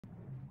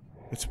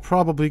It's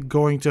probably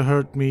going to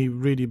hurt me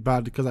really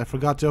bad because I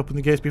forgot to open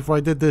the gates before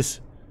I did this.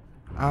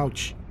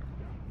 Ouch.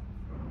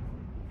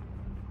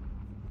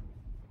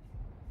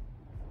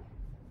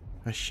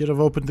 I should have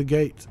opened the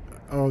gate.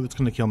 Oh, that's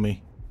gonna kill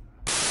me.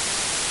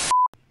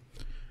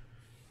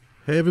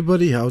 Hey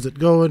everybody, how's it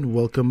going?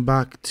 Welcome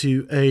back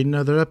to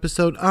another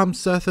episode. I'm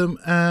Sethum,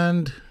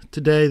 and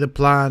today the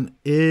plan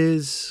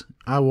is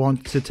I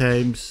want to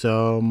tame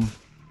some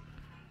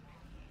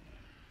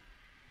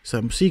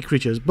sea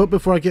creatures. But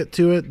before I get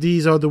to it,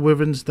 these are the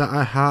wyverns that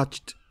I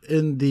hatched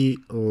in the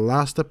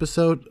last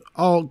episode,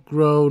 all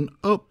grown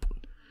up,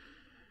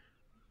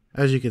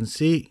 as you can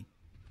see.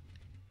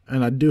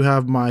 And I do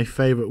have my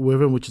favorite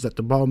wyvern, which is at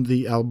the bottom,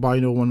 the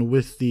albino one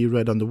with the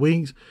red on the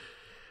wings.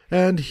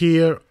 And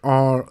here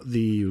are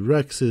the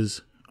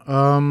Rexes.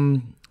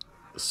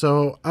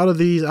 So out of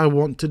these, I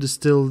want to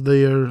distill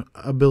their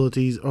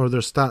abilities or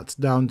their stats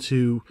down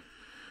to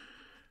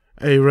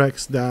a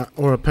Rex that,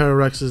 or a pair of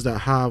Rexes that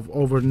have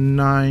over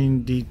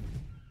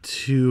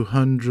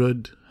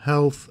 9,200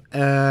 health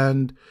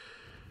and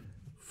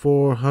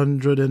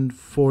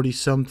 440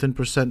 something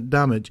 %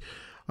 damage.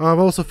 I've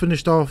also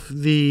finished off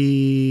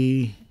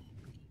the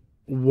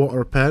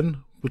water pen,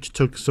 which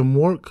took some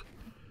work.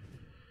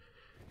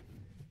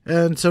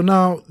 And so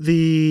now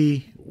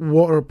the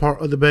water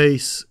part of the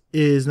base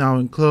is now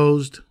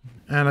enclosed.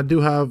 And I do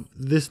have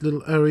this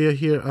little area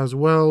here as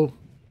well,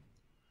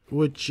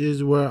 which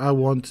is where I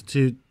want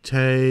to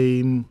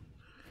tame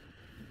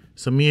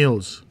some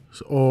eels,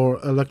 or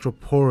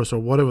Electrophorus, or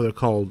whatever they're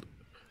called.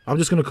 I'm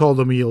just going to call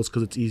them eels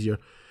because it's easier.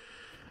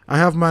 I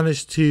have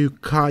managed to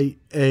kite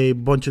a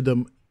bunch of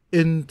them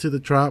into the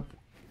trap.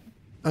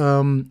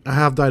 I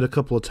have died a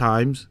couple of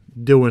times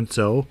doing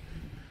so.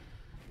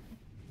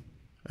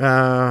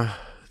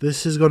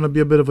 This is going to be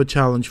a bit of a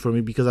challenge for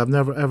me because I've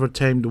never ever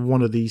tamed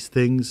one of these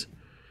things,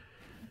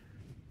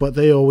 but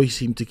they always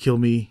seem to kill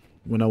me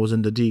when I was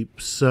in the deep.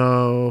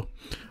 So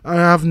I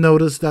have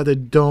noticed that they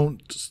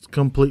don't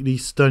completely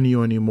stun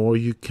you anymore.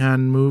 You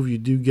can move, you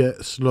do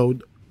get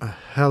slowed a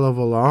hell of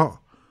a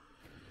lot,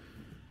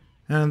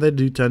 and they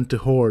do tend to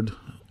hoard.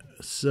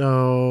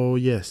 So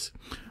yes,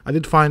 I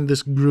did find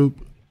this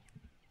group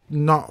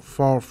not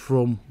far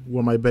from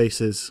where my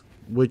base is,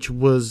 which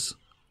was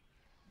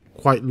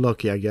quite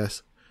lucky, I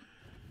guess.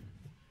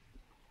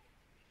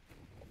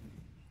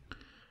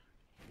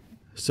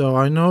 So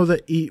I know they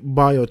eat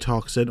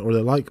biotoxin, or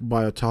they like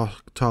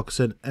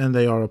biotoxin, and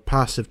they are a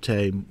passive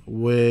tame,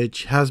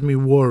 which has me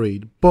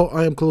worried. But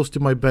I am close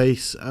to my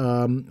base,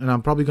 and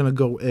I'm probably going to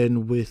go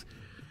in with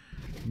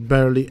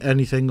barely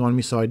anything on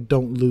me so I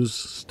don't lose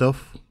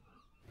stuff.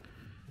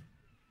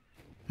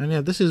 And yeah,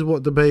 this is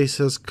what the base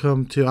has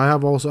come to. I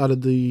have also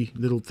added the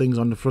little things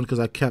on the front because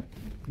I kept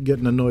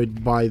getting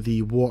annoyed by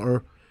the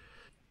water.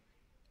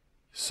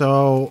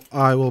 So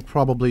I will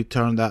probably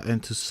turn that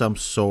into some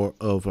sort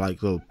of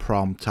like little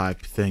prom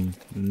type thing.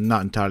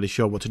 Not entirely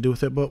sure what to do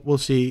with it, but we'll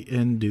see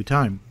in due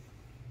time.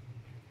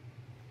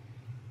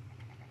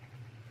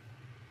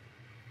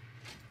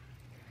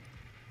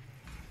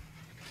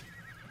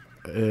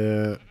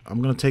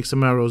 I'm gonna take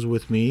some arrows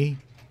with me.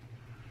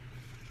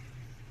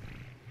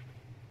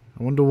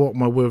 I wonder what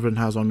my wyvern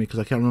has on me because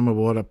I can't remember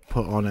what I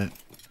put on it.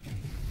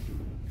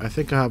 I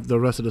think I have the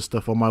rest of the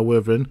stuff on my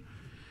wyvern.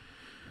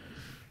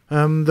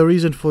 The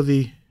reason for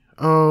the...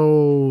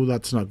 Oh,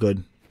 that's not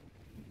good.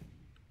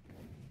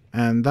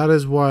 And that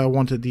is why I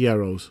wanted the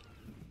arrows.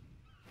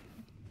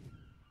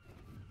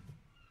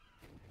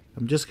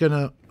 I'm just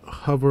gonna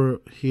hover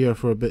here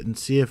for a bit and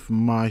see if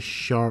my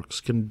sharks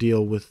can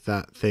deal with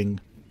that thing.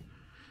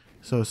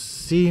 So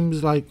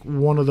seems like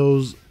one of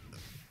those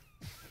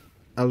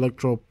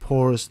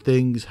Electrophorus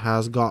things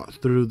has got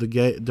through the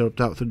gate, dropped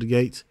out through the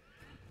gates,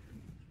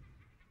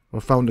 or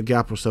found a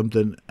gap or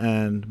something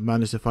and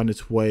managed to find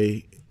its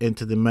way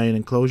into the main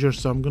enclosure.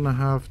 So I'm gonna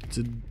have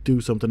to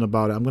do something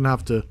about it. I'm gonna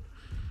have to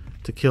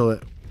kill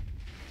it.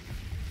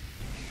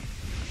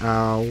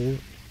 Ow,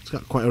 it's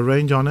got quite a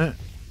range on it.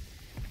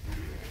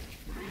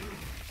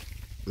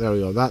 There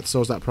we go, that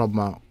sorts that problem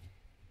out.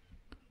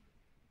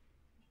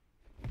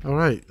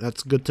 Alright,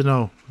 that's good to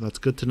know. That's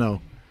good to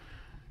know.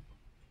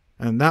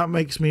 And that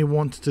makes me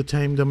want to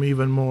tame them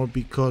even more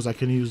because I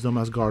can use them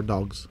as guard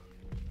dogs.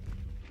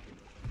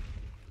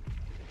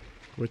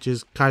 Which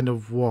is kind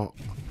of what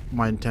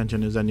my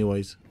intention is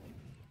anyways.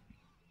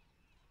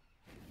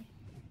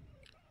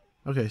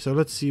 Okay, so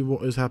let's see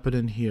what is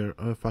happening here.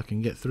 If I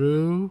can get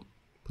through,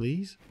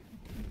 please.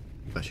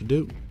 That should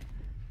do.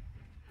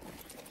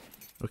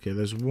 Okay,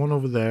 there's one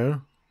over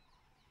there.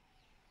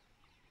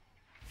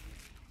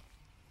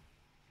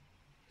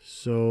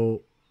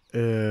 So,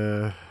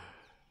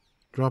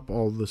 drop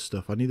all this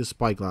stuff. I need a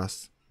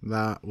spyglass.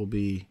 That will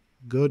be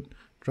good.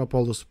 Drop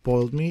all the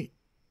spoiled meat.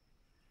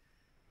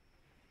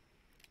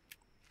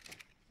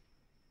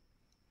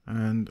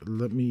 And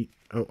let me...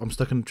 Oh, I'm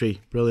stuck in a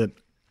tree. Brilliant.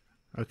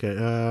 Okay,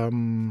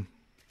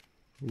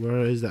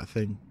 where is that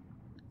thing?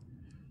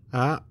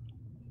 Ah.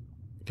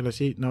 Can I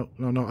see? No,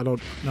 no, no, I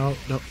don't. No,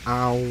 no.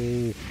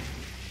 Ow.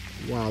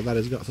 Wow, that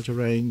has got such a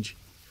range.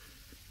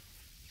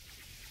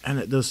 And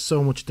it does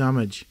so much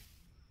damage.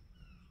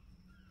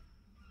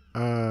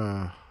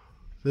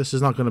 This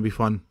is not going to be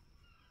fun.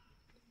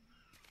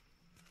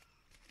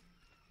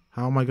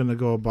 How am I going to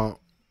go about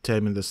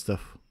taming this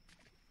stuff?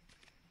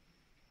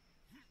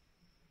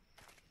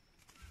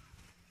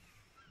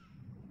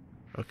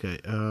 Okay,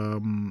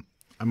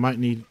 I might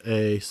need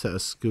a set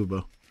of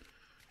scuba.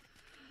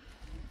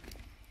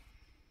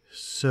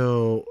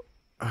 So,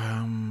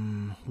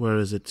 where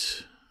is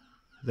it?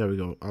 There we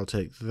go. I'll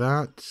take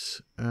that.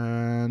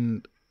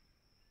 And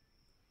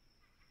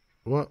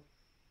what?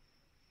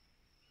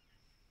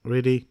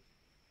 Really?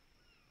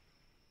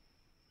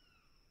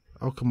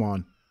 Oh, come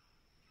on.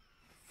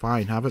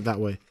 Fine, have it that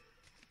way.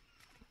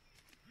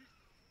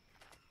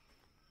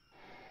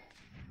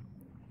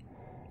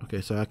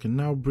 Okay, so I can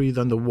now breathe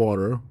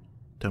underwater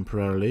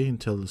temporarily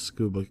until the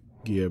scuba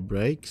gear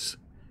breaks.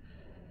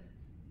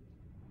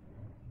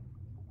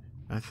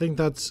 I think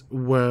that's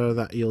where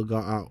that eel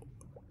got out.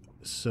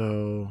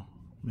 So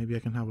maybe I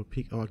can have a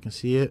peek. Oh, I can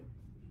see it.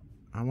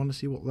 I want to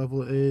see what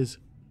level it is.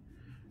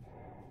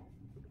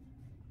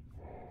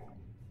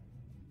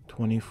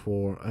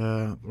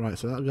 24. Right,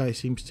 so that guy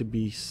seems to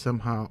be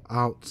somehow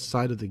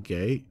outside of the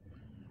gate.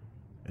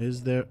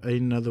 Is there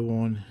another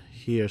one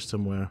here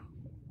somewhere?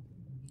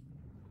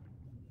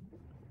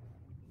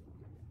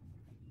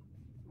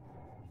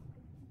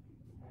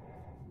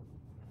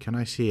 Can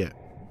I see it?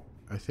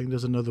 I think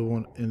there's another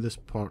one in this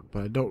part,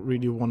 but I don't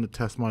really want to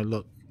test my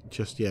luck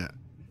just yet.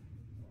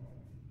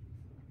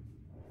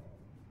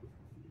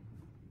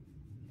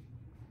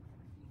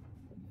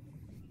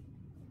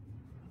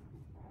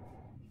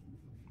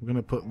 I'm going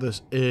to put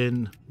this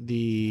in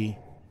the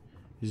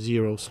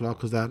 0 slot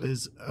because that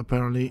is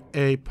apparently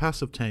a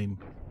passive tame.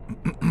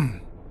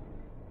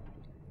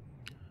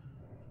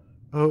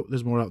 Oh,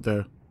 there's more out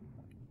there.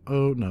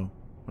 Oh no.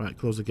 Right,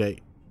 close the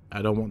gate.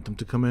 I don't want them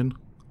to come in.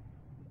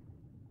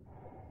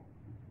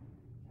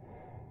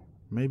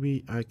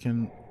 Maybe I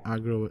can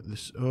aggro it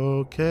this.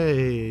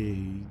 Okay,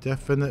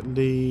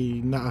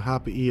 definitely not a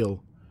happy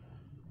eel.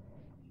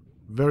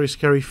 Very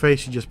scary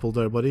face you just pulled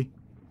there, buddy.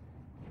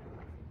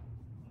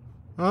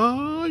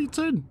 Oh, it's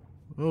in.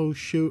 Oh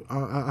shoot,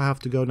 I have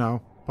to go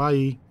now.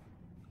 Bye.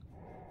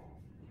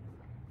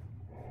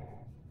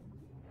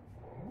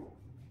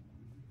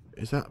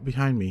 Is that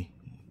behind me?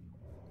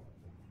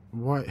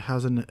 Why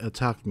hasn't it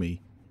attacked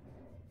me?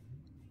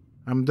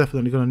 I'm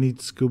definitely gonna need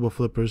scuba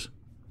flippers.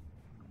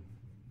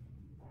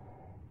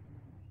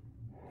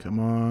 Come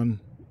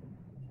on.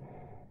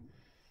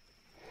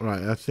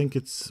 Right, I think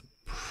it's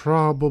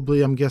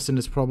probably, I'm guessing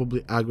it's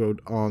probably aggroed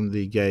on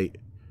the gate.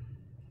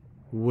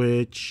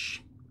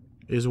 Which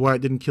is why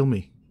it didn't kill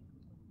me.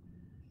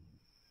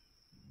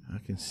 I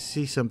can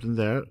see something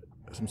there.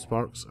 Some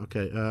sparks.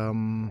 Okay, let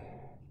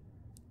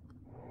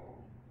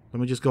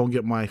me just go and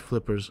get my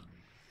flippers.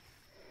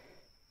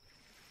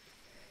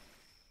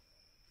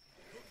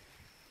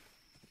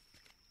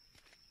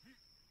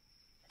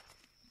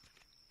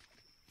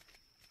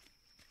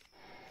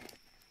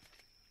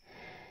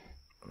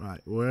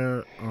 Right,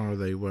 where are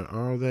they? Where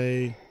are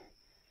they?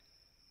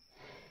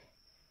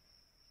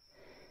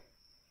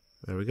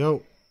 There we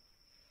go.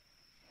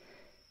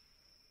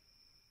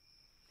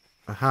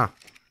 Aha!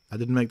 I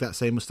didn't make that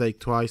same mistake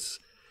twice,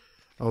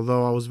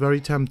 although I was very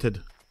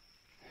tempted.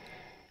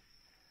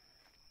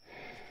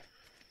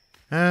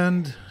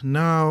 And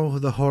now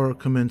the horror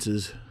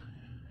commences.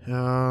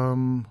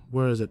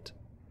 Where is it?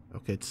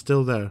 Okay, it's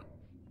still there.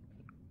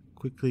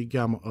 Quickly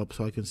gamma up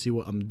so I can see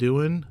what I'm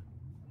doing.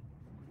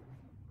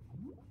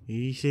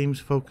 He seems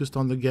focused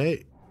on the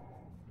gate.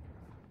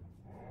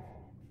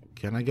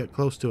 Can I get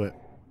close to it?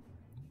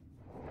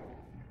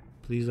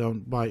 Please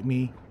don't bite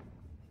me.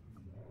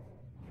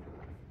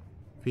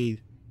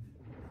 Feed.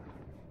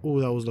 Oh,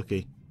 that was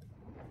lucky.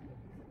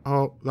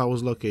 Oh, that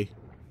was lucky.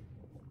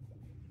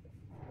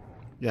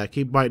 Yeah,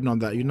 keep biting on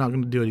that. You're not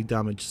going to do any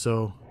damage,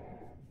 so...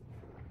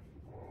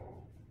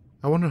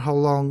 I wonder how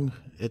long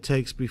it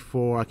takes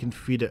before I can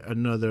feed it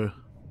another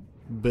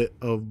bit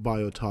of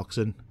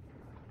biotoxin.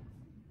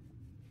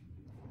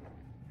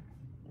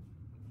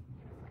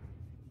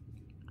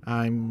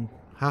 I'm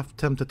half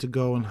tempted to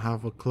go and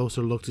have a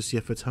closer look to see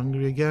if it's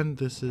hungry again.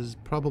 This is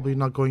probably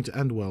not going to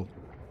end well.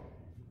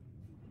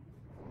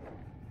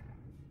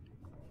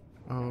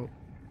 Oh,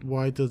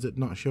 why does it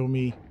not show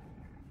me?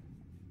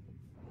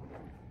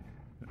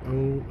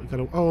 Oh, I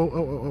gotta.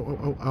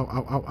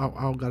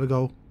 Oh, gotta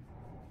go.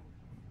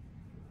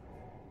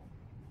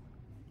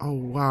 Oh,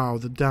 wow,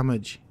 the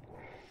damage.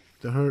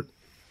 The hurt.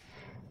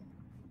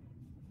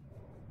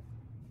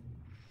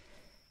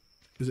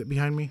 Is it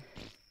behind me?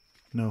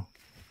 No.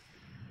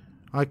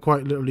 I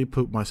quite literally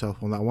pooped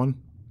myself on that one.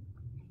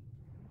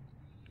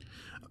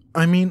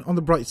 I mean, on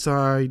the bright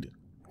side,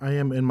 I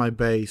am in my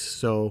base,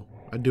 so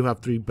I do have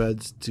 3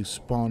 beds to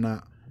spawn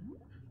at.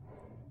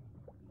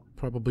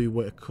 Probably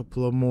wait a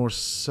couple of more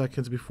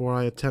seconds before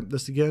I attempt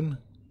this again.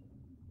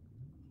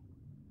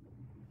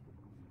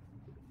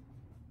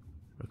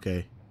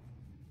 Okay.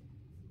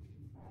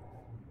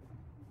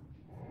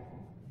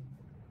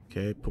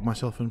 Okay, put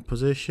myself in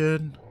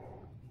position.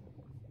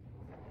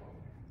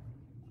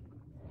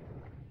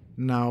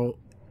 Now,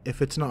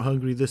 if it's not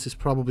hungry, this is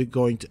probably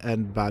going to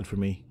end bad for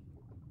me.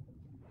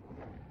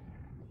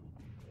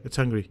 It's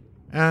hungry.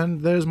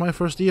 And there's my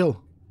first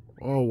eel.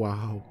 Oh,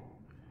 wow.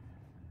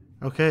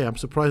 Okay, I'm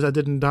surprised I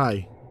didn't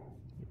die.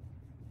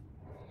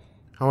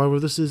 However,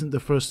 this isn't the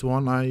first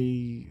one.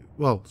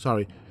 Well,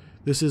 sorry.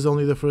 This is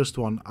only the first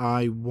one.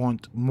 I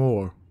want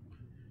more.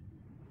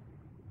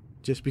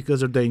 Just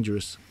because they're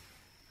dangerous.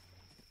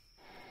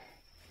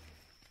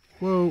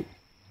 Whoa.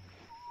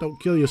 Don't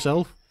kill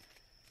yourself.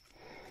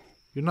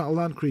 You're not a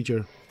land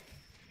creature.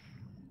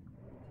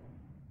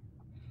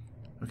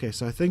 Okay,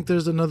 so I think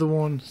there's another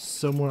one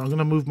somewhere. I'm going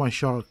to move my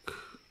shark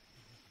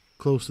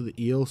close to the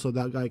eel so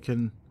that guy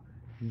can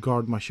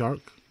guard my shark.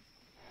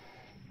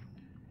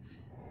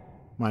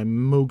 My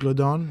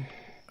MEGALODON.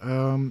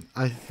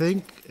 I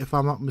think, if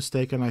I'm not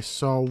mistaken, I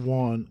saw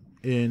one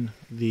in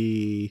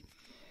the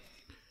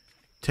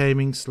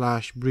taming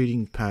 /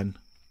 breeding pen,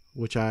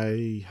 which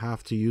I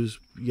have to use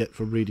yet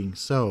for breeding.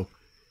 So,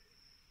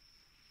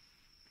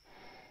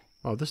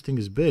 oh, this thing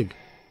is big.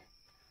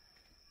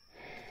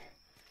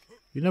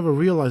 You never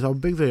realize how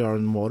big they are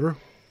in water.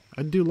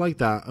 I do like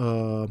that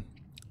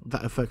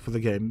that effect for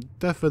the game.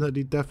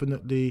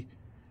 Definitely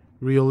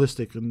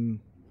realistic, and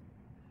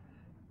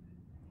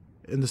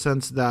in the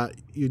sense that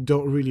you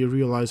don't really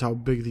realize how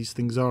big these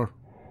things are.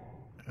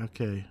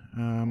 Okay.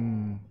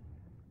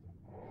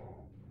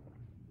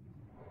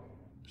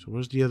 So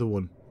where's the other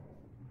one?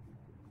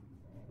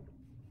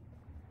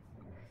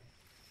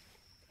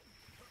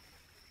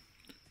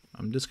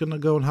 I'm just gonna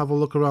go and have a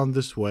look around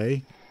this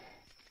way.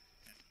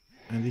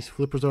 And these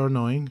flippers are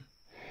annoying.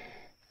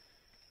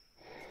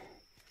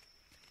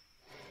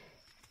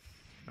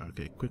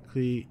 Okay,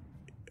 quickly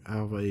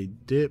have a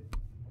dip.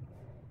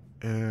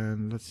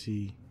 And let's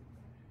see.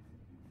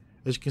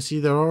 As you can see,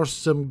 there are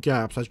some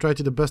gaps. I tried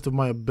to the best of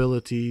my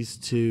abilities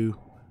to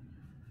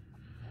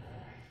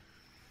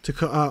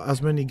cut out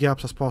as many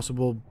gaps as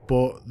possible,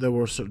 but there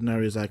were certain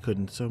areas I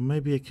couldn't. So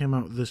maybe it came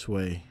out this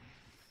way.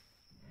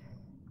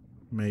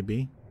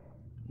 Maybe.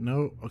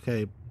 No?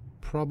 Okay.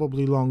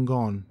 Probably long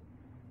gone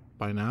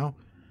by now.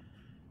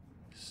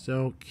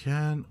 So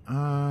can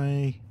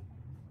I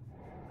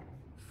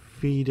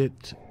feed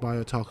it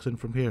biotoxin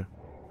from here?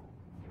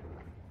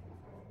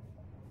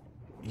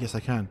 Yes, I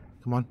can.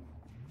 Come on.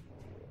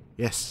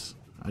 Yes,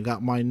 I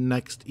got my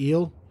next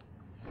eel.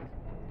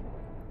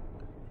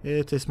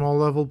 It's a small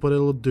level, but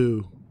it'll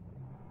do.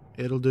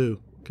 It'll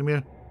do. Come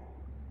here.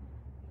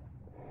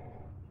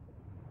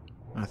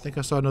 I think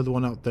I saw another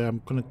one out there.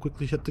 I'm gonna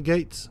quickly shut the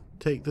gates.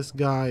 Take this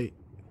guy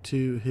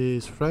to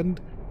his friend.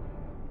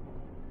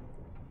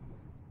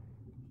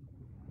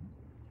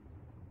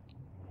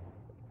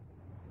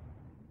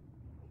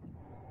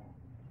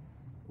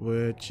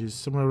 Which is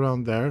somewhere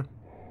around there.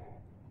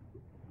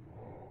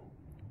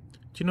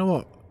 Do you know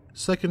what?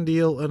 Second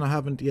eel and I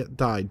haven't yet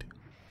died.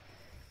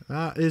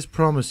 That is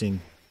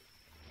promising.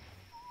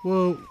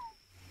 Whoa.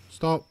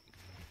 Stop.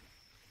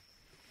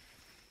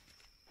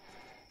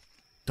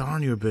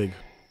 Darn, you're big.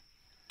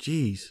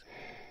 Jeez.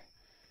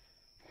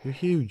 You're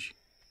huge.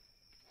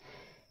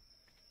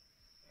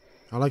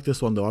 I like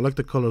this one though. I like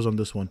the colors on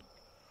this one.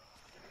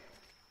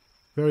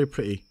 Very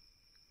pretty.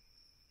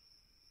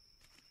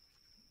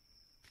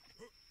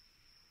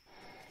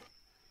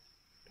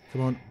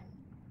 Come on.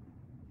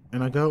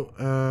 And I go.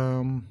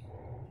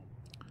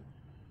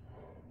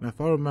 Now if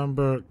I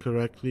remember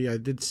correctly, I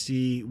did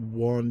see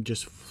one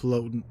just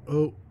floating.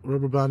 Oh,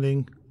 rubber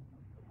banding.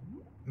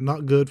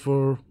 Not good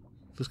for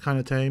this kind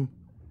of tame.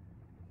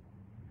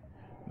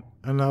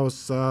 And I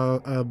was,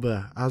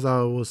 as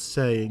I was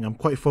saying, I'm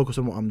quite focused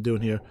on what I'm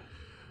doing here.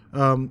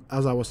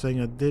 As I was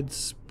saying, I did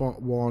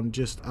spot one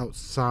just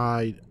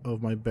outside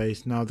of my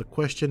base. Now the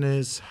question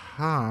is,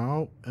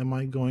 how am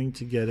I going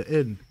to get it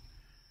in?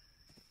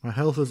 My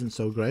health isn't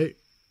so great.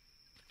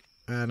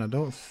 And I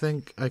don't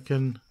think I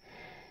can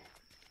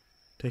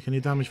take any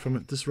damage from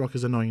it. This rock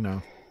is annoying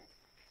now.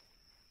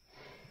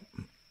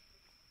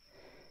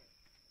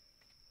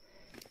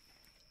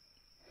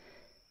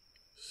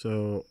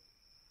 So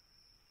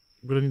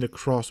I'm gonna need a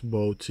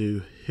crossbow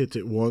to hit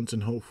it once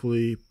and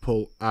hopefully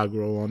pull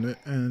aggro on it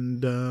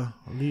and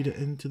lead it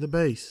into the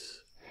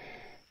base.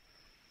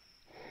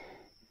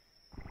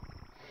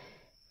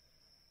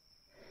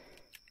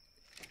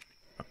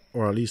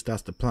 Or at least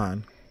that's the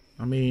plan.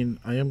 I mean,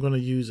 I am gonna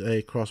use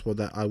a crossbow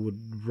that I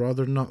would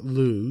rather not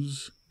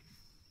lose.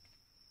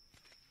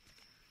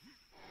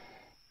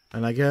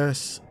 And I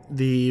guess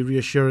the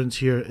reassurance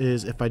here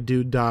is if I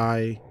do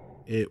die,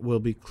 it will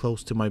be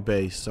close to my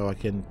base so I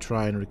can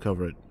try and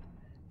recover it.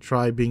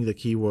 Try being the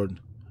key word.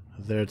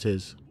 There it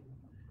is.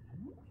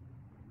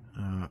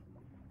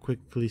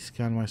 Quickly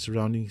scan my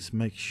surroundings,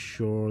 make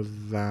sure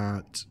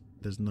that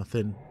there's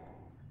nothing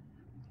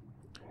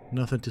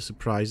to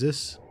surprise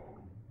us.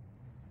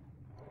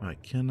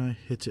 Alright, can I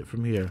hit it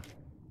from here?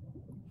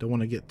 Don't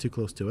want to get too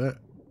close to it.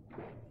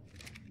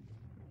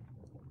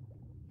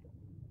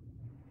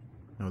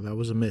 No, that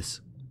was a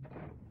miss.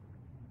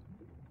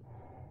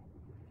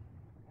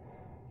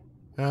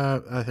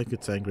 I think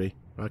it's angry.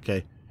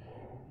 Okay.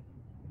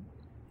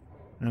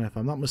 And if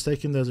I'm not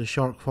mistaken, there's a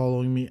shark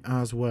following me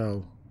as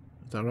well.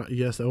 Is that right?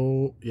 Yes.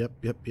 Oh, yep.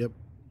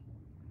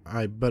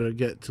 I better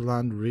get to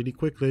land really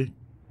quickly.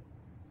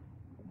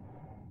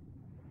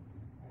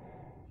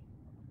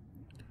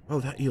 Oh,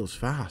 that eel's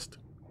fast.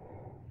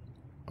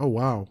 Oh,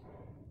 wow.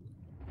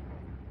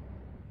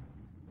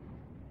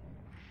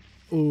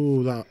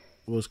 Oh, that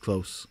was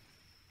close.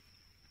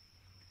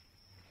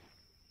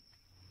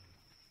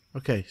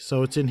 Okay,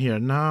 so it's in here.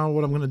 Now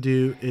what I'm going to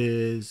do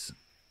is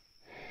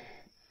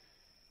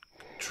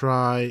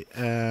try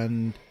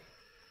and...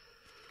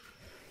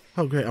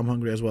 Oh great, I'm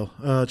hungry as well.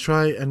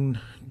 Try and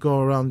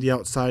go around the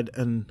outside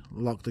and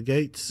lock the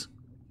gates.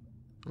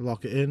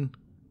 Lock it in.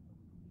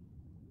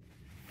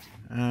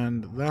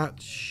 And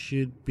that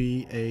should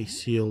be a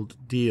sealed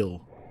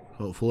deal,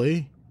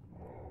 hopefully.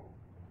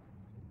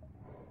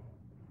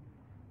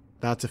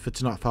 That's if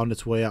it's not found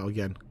its way out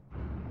again.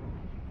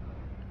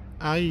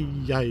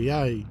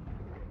 Ay.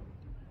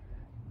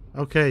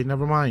 Okay,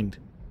 never mind.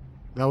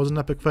 That was an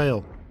epic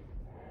fail.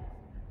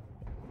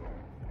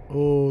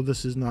 Oh,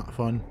 this is not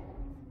fun.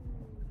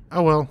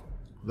 Oh well,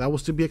 that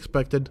was to be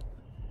expected.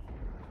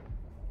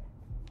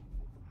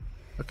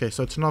 Okay,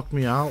 so it's knocked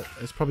me out.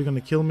 It's probably going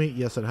to kill me.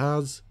 Yes, it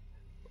has.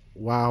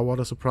 Wow, what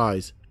a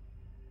surprise.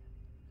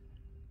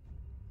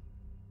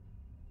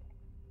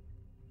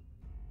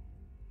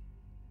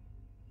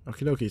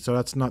 Okie dokie, so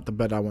that's not the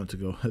bed I want to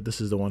go. This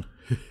is the one.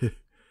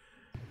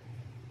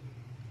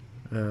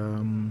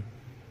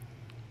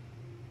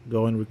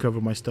 Go and recover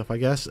my stuff, I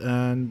guess,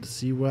 and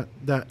see what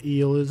that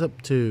eel is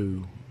up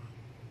to.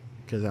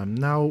 Because I'm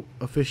now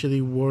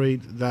officially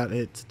worried that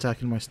it's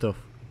attacking my stuff.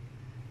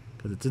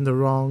 Because it's in the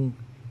wrong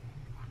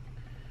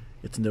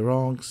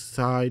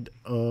side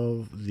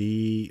of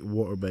the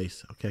water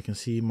base. Okay, I can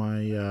see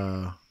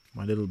my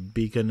my little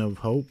beacon of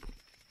hope.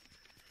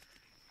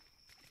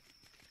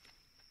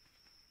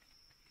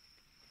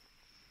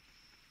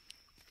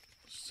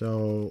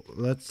 So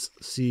let's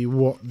see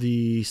what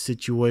the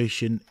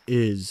situation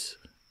is.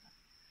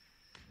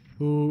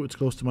 Ooh, it's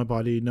close to my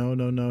body. No,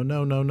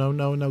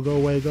 go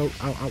away, go.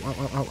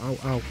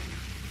 Ow.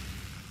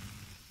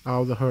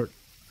 Ow, that hurt.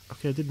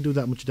 Okay, it didn't do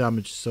that much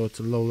damage, so it's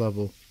a low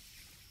level.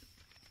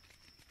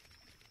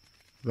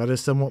 That is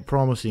somewhat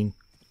promising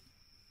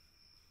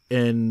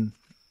in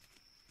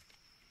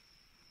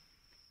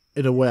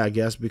a way, I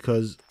guess,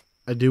 because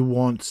I do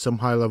want some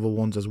high level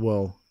ones as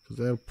well.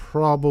 They'll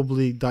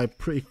probably die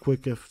pretty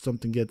quick if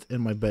something gets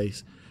in my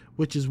base,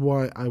 which is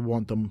why I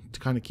want them to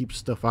kind of keep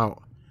stuff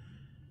out.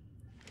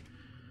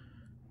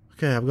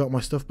 Okay, I've got my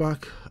stuff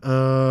back.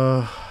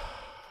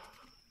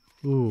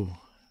 Ooh.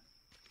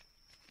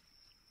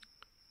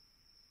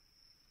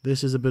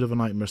 This is a bit of a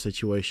nightmare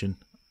situation.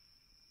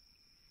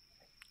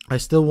 I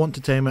still want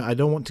to tame it. I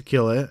don't want to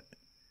kill it.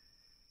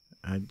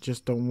 I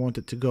just don't want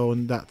it to go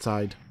on that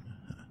side.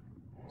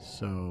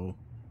 So,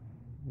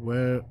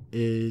 where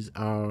is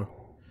our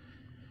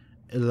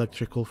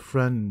electrical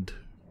friend?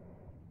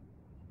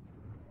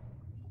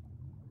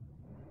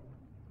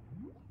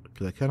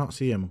 Because I cannot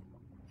see him.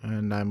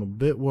 And I'm a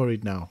bit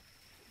worried now.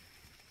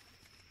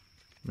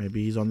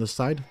 Maybe he's on this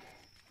side?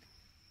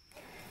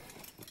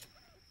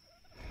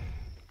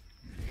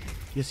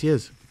 Yes, he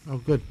is. Oh,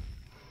 good.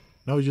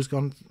 No, he's just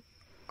gone.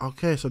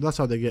 Okay, so that's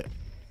how they get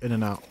in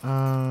and out.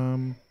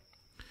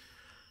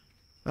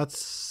 That's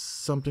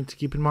something to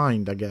keep in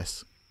mind, I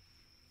guess.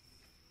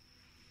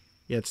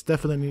 Yeah, it's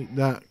definitely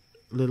that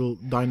little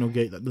dino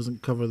gate that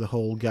doesn't cover the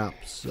whole gap.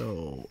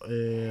 So,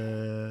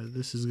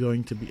 this is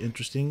going to be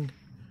interesting.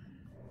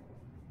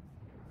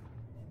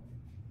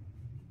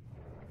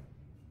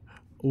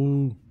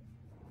 Ooh.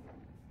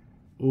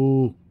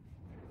 Ooh.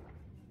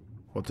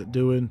 What's it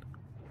doing?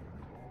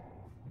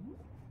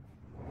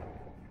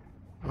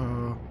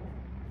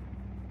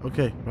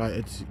 Okay, right,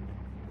 it's...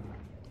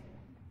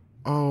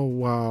 Oh,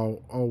 wow.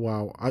 Oh,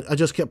 wow. I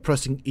just kept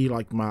pressing E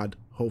like mad,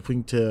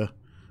 hoping to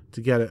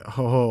get it.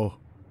 Oh.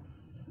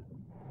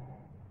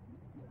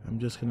 I'm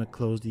just gonna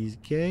close these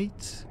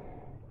gates.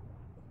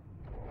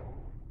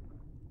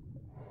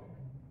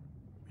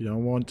 We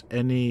don't want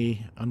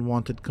any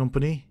unwanted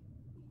company.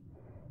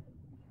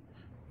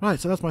 Right,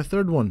 so that's my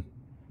third one.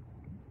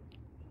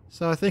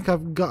 So I think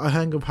I've got a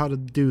hang of how to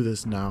do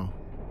this now.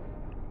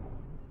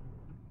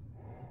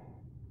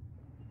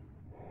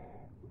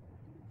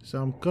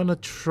 So I'm gonna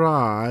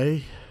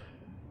try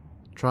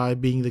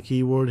being the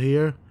keyword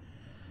here.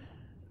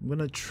 I'm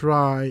gonna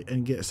try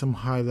and get some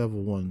high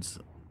level ones.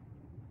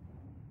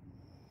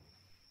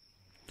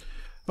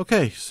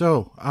 Okay,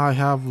 so I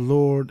have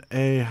lured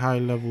a high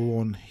level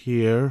one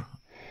here,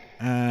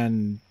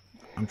 and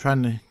I'm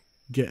trying to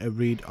get a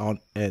read on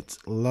its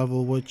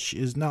level, which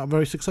is not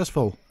very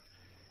successful.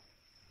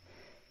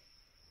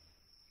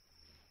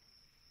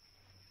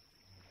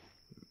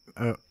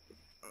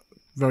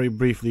 Very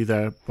briefly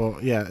there,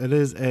 but yeah, it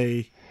is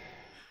a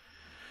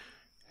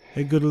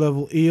good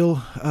level eel.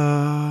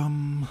 How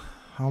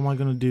am I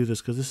gonna do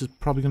this? Because this is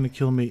probably gonna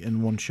kill me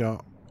in one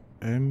shot.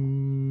 That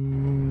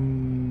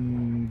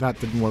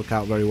didn't work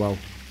out very well.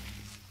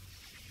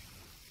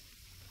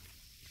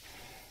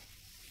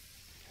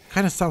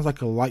 kind of sounds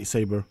like a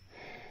lightsaber.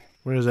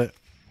 Where is it?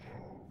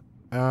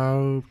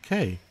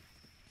 Okay.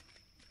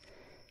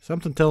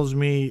 Something tells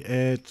me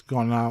it's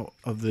gone out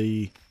of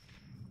the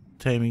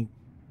taming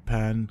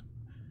pen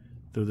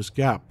through this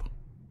gap.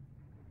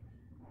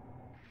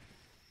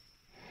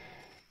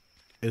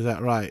 Is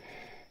that right?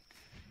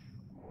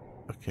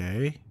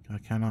 Okay. I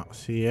cannot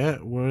see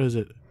it. Where is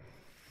it?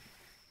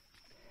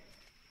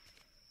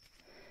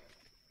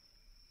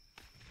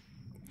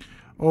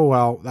 Oh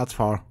well, that's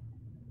far.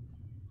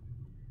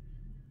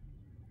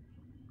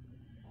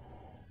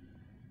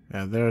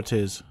 Yeah, there it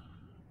is.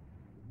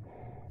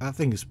 That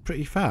thing is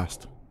pretty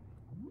fast.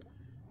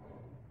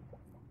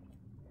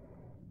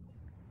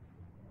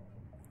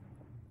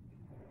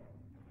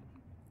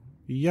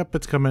 Yep,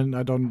 it's coming.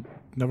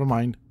 Never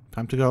mind.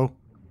 Time to go.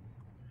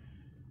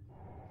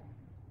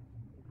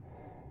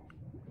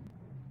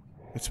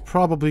 It's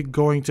probably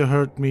going to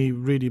hurt me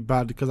really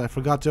bad because I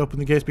forgot to open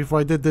the gates before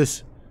I did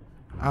this.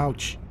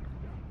 Ouch.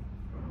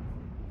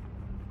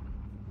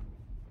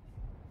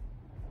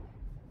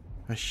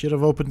 I should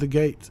have opened the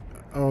gate.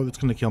 Oh, that's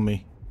gonna kill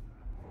me.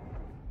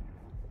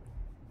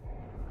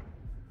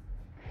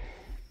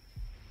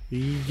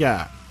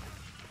 Yeah.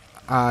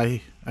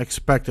 I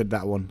expected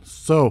that one.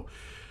 So,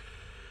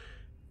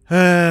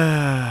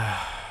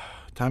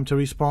 time to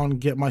respawn,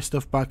 get my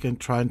stuff back, and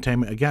try and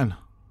tame it again.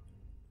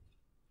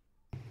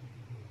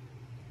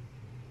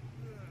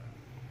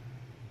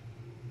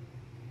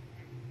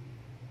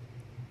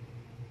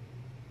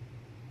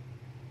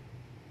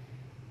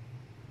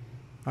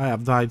 I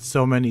have died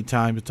so many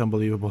times, it's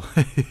unbelievable.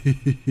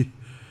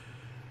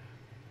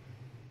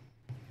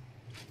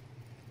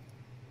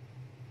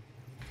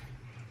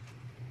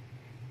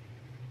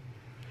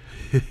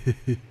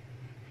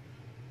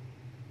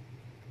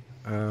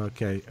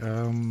 Okay,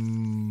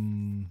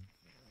 I'm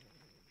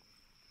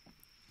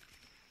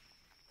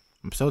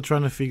still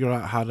trying to figure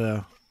out how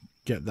to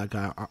get that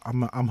guy.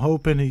 I'm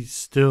hoping he's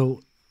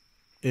still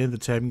in the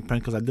taming pen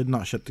because I did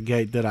not shut the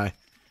gate, did I?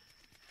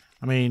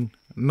 I mean,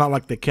 not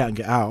like they can't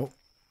get out.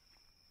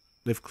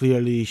 They've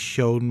clearly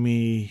shown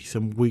me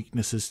some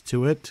weaknesses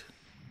to it.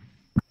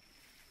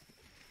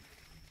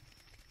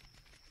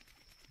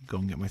 Go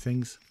and get my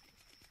things.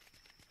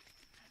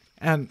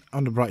 And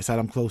on the bright side,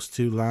 I'm close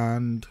to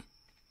land.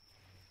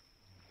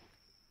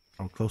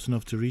 Or close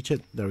enough to reach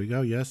it. There we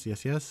go. Yes,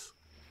 yes, yes.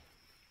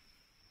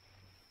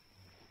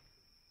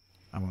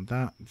 I want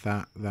that,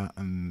 that,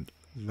 and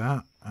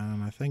that.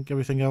 And I think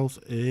everything else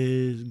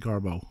is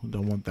garbo.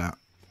 Don't want that.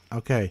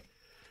 Okay.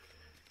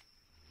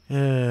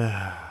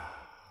 How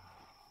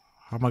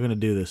am I going to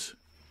do this?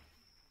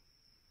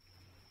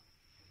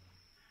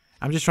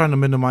 I'm just trying to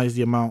minimize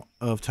the amount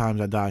of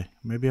times I die.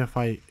 Maybe if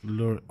I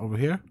lure it over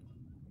here.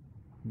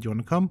 Do you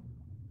want to come?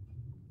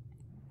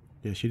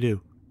 Yes, you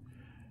do.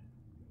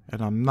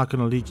 And I'm not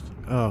going to reach...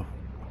 Oh,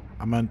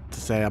 I meant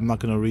to say I'm not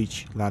going to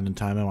reach landing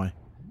time, am I?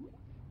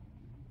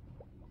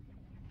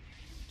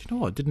 Do you know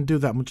what? It didn't do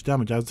that much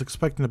damage. I was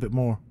expecting a bit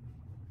more.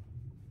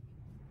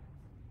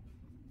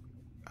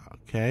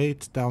 Okay,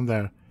 it's down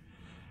there.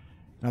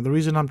 Now the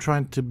reason I'm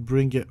trying to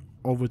bring it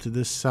over to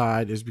this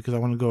side is because I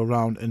want to go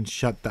around and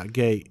shut that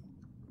gate.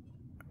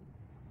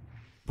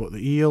 But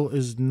the eel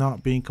is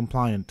not being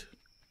compliant.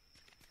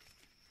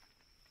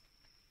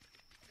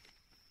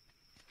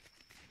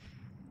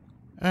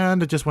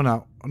 And it just went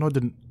out. Oh no, it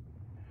didn't.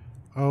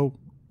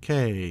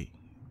 Okay.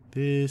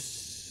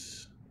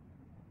 This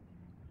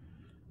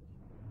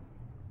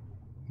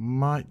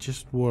might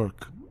just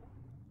work.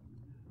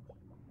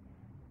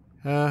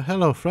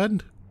 Hello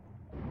friend.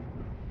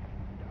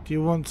 Do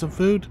you want some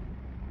food?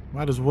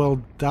 Might as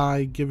well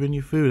die giving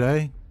you food,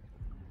 eh?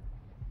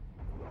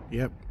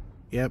 Yep,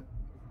 yep.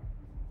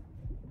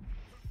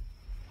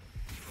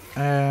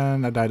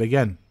 And I died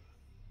again.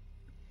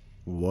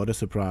 What a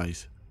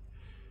surprise.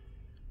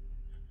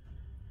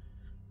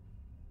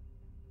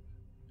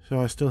 So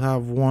I still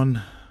have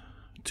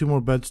two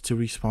more beds to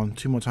respawn.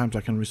 2 more times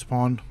I can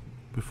respawn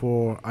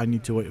before I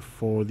need to wait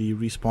for the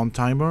respawn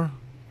timer.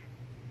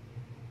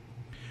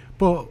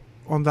 But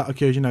on that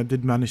occasion I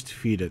did manage to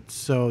feed it.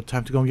 So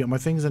time to go and get my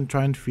things and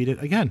try and feed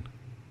it again.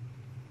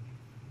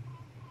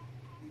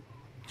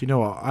 Do you know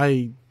what?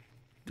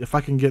 If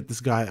I can get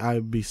this guy,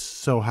 I'd be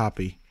so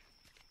happy.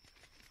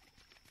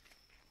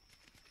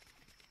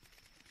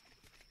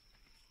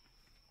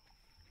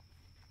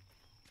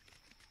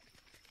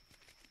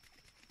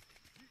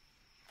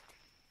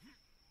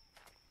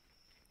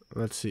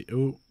 Let's see.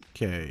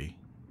 Okay.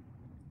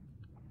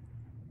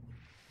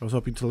 I was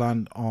hoping to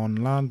land on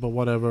land, but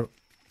whatever.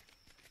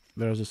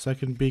 There's a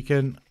second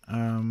beacon.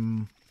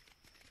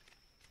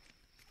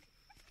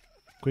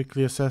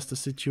 Quickly assess the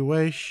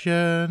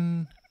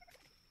situation.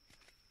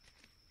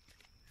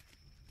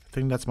 I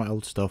think that's my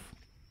old stuff.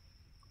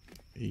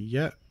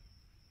 Yeah.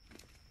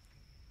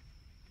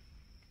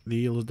 The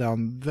eel is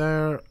down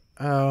there.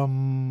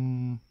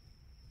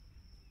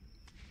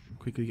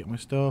 Quickly get my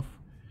stuff.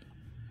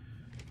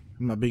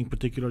 I'm not being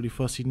particularly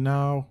fussy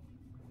now.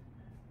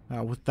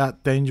 With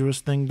that dangerous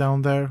thing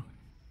down there,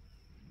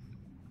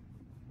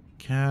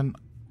 can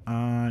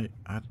I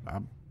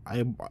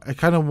I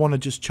kind of want to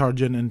just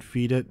charge in and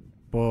feed it,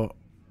 but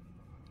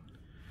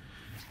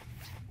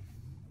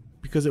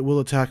because it will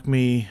attack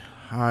me,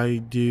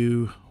 I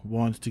do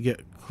want to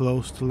get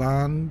close to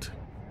land.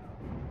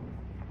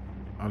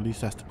 At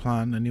least that's the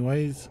plan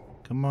anyways.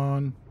 Come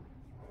on.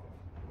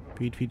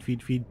 Feed, feed,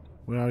 feed, feed.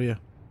 Where are you?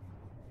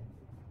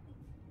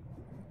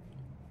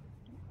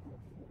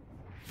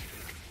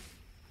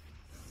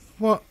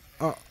 What?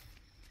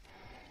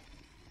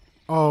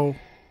 Oh.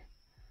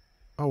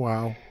 Oh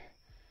wow.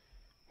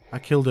 I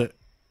killed it.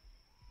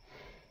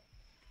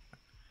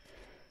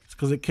 It's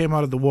because it came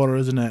out of the water,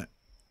 isn't it?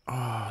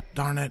 Oh,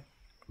 darn it.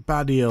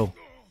 Bad deal.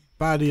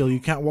 Bad deal. You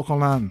can't walk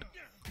on land.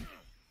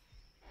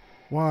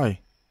 Why?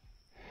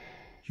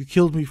 You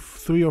killed me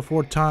 3 or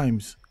 4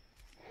 times.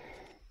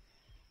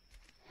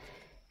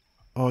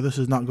 Oh, this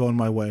is not going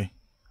my way.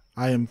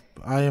 I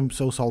am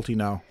so salty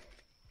now.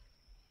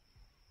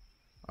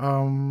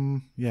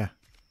 Yeah.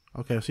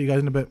 Okay, I'll see you guys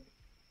in a bit.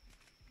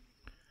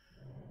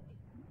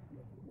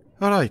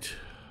 Alright.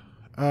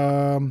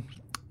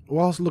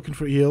 Whilst looking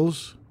for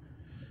eels,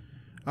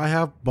 I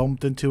have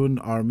bumped into an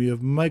army of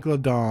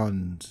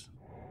megalodons.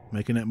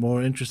 Making it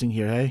more interesting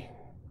here, hey?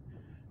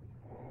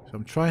 So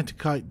I'm trying to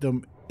kite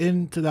them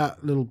into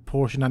that little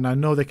portion, and I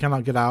know they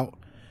cannot get out,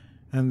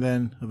 and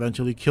then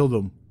eventually kill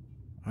them.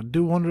 I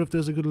do wonder if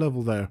there's a good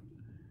level there.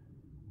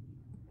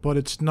 But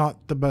it's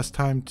not the best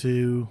time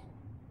to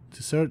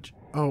search.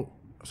 Oh,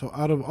 so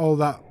out of all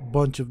that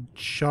bunch of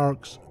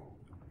sharks,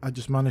 I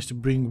just managed to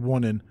bring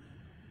one in.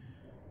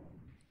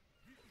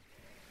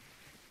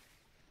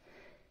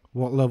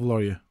 What level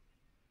are you?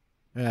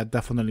 Yeah,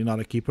 definitely not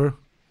a keeper.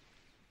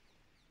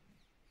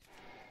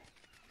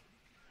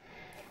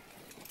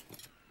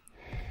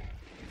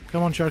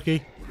 Come on,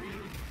 Sharky.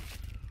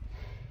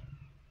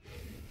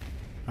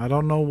 I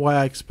don't know why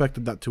I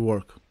expected that to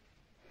work.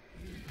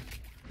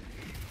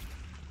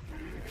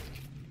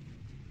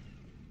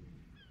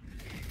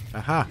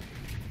 Aha!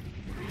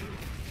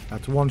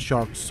 That's one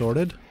shark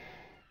sorted.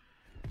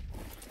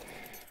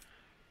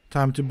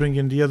 Time to bring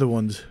in the other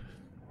ones.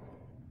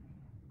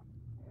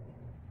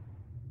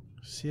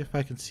 See if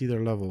I can see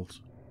their levels.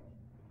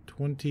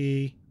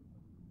 20.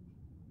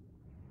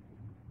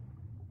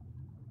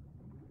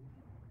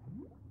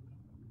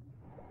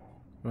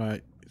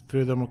 Right,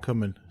 3 of them are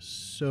coming.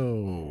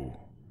 So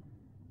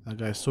that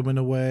guy's swimming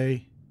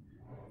away.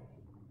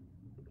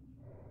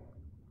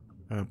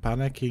 I'm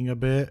panicking a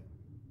bit.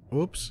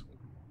 Oops.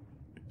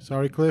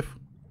 Sorry, Cliff.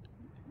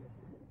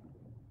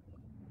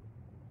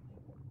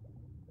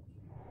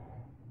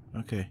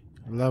 Okay,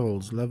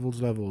 levels.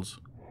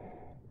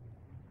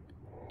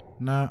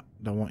 Nah,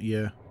 don't want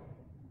you.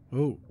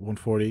 Oh,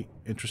 140.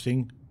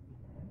 Interesting.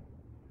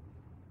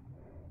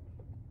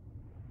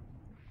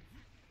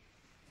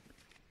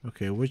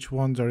 Okay, which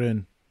ones are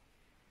in?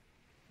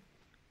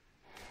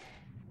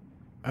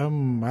 I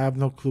have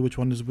no clue which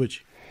one is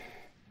which.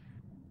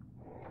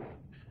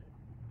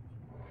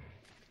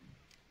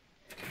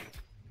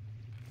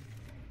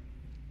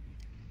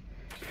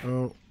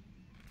 Oh.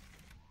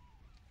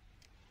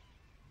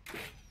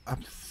 I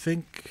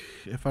think,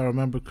 if I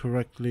remember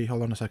correctly,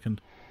 hold on a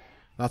second.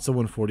 That's the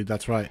 140,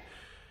 that's right.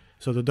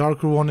 So the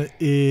darker one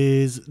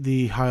is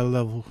the high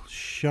level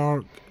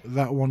shark.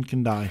 That one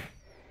can die.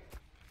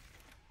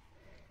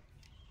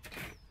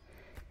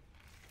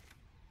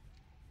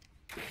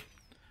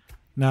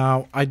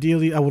 Now,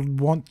 ideally I would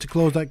want to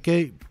close that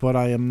gate, but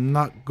I am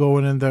not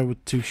going in there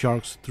with 2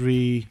 sharks,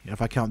 3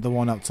 if I count the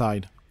one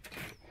outside.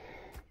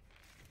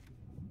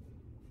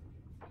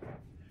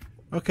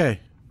 Okay,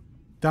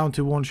 down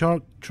to 1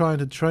 shark, trying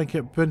to trank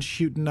it, been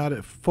shooting at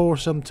it for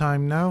some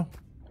time now.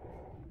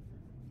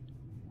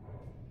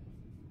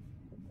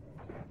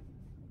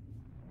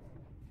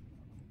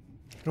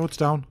 Oh, it's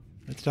down.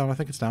 It's down, I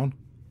think it's down.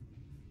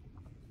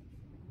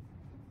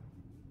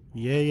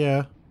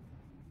 Yeah.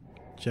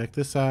 Check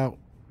this out.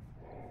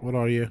 What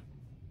are you?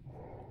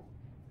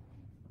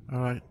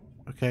 Alright,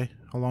 okay,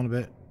 hold on a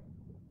bit.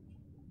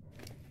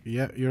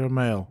 Yeah, you're a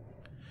male.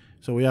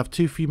 So we have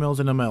 2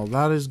 females and a male.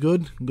 That is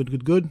good.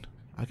 Good.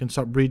 I can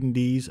start breeding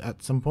these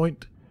at some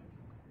point.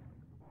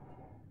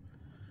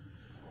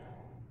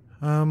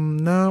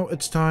 Now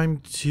it's time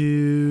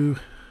to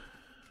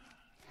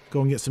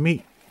go and get some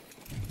meat.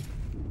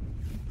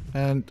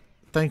 And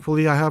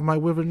thankfully I have my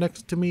wyvern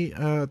next to me.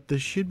 There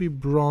should be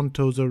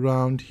brontos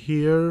around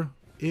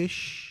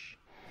here-ish.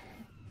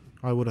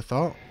 I would have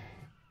thought.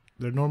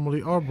 There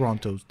normally are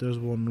brontos. There's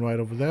one right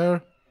over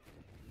there.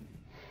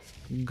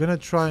 I'm gonna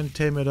try and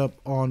tame it up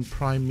on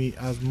prime meat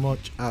as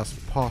much as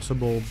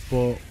possible,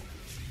 but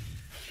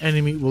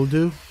any meat will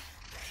do.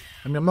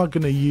 I mean, I'm not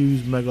gonna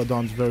use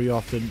megalodons very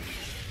often,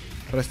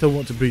 but I still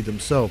want to breed them,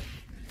 so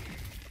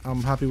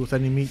I'm happy with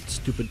any meat.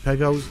 Stupid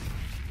pegos.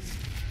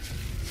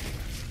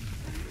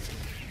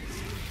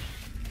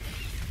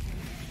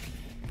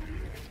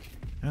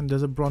 And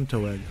there's a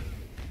bronto egg.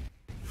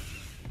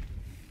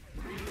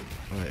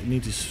 Alright,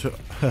 need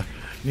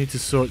to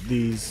sort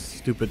these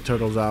stupid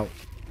turtles out.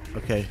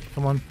 Okay,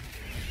 come on.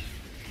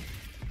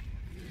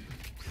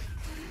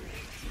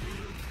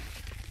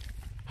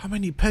 How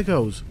many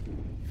pegos?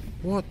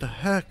 What the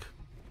heck?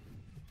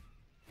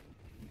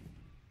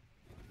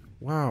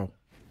 Wow.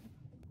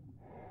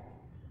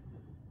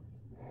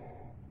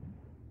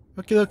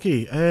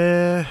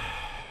 Okay.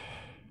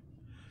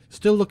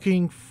 Still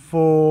looking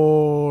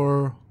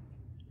for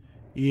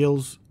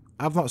eels.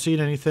 I've not seen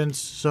anything,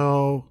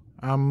 so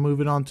I'm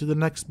moving on to the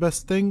next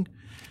best thing,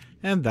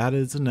 and that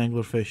is an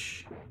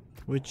anglerfish,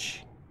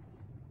 which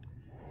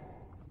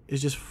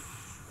is just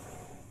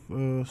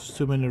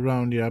swimming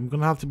around here. I'm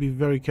gonna have to be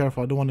very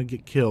careful. I don't want to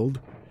get killed.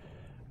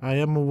 I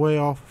am a way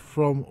off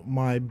from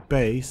my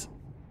base.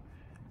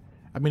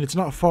 I mean, it's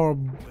not far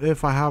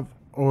if I have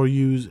or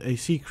use a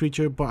sea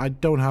creature, but I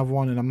don't have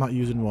one and I'm not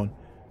using one.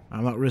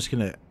 I'm not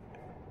risking it.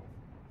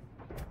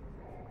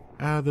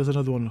 There's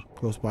another one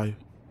close by.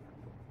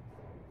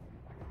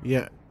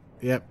 Yeah,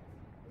 yep.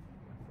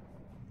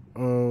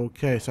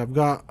 Okay, so I've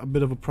got a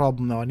bit of a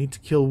problem now. I need to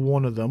kill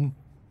one of them.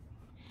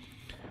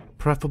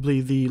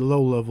 Preferably the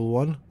low level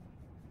one.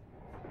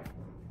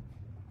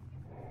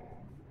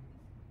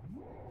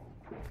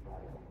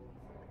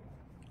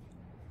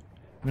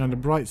 And on the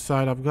bright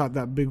side, I've got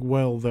that big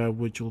whale there,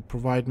 which will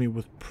provide me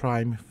with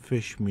prime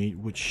fish meat,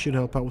 which should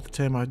help out with the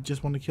tame. I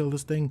just want to kill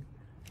this thing.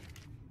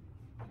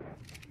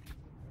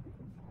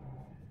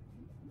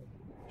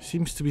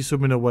 Seems to be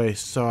swimming away,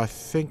 so I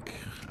think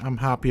I'm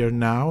happier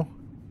now.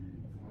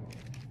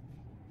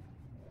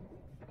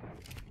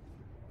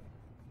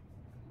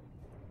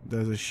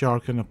 There's a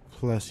shark and a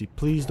plessy.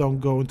 Please don't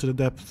go into the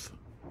depth.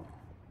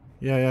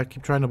 Yeah,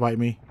 keep trying to bite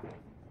me.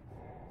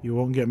 You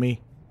won't get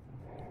me.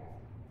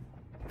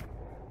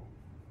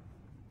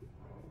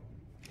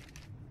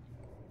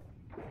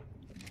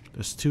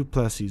 There's two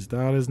plessies.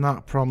 That is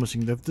not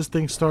promising. If this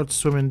thing starts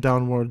swimming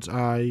downwards,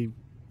 I'm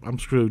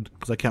screwed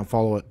because I can't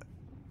follow it.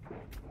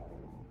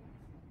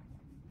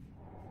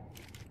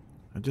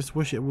 I just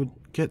wish it would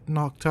get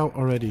knocked out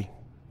already.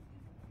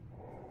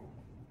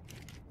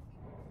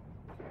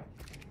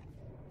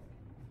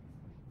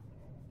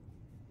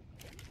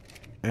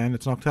 And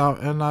it's knocked out,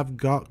 and I've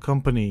got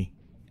company.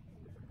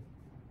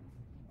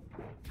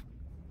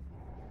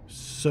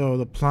 So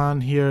the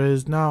plan here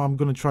is now I'm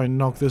going to try and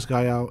knock this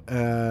guy out,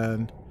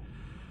 and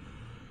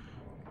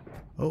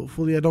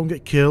hopefully I don't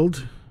get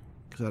killed.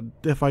 Because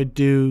if I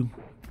do,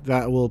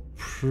 that will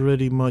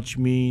pretty much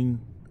mean...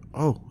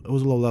 Oh, it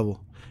was a low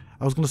level.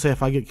 I was going to say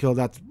if I get killed,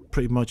 that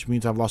pretty much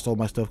means I've lost all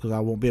my stuff because I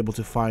won't be able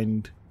to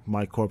find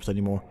my corpse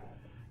anymore.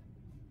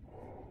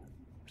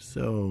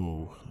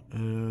 So,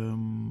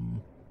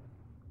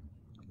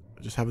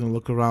 just having a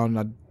look around,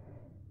 I'm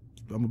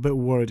a bit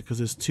worried because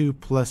there's two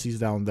plessies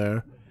down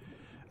there.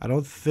 I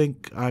don't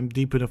think I'm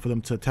deep enough for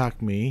them to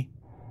attack me.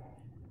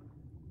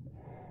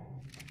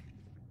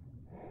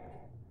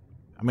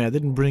 I mean, I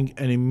didn't bring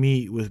any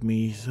meat with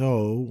me,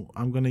 so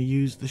I'm going to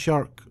use the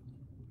shark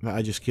that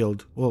I just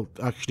killed. Well,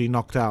 actually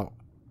knocked out.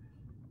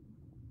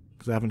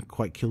 Because I haven't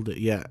quite killed it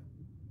yet.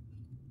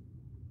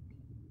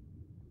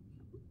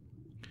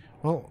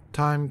 Well,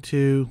 time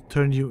to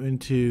turn you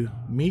into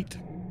meat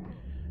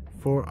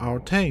for our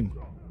tame.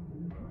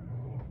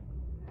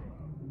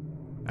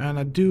 And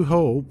I do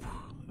hope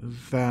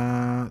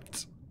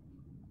that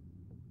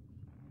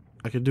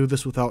I can do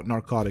this without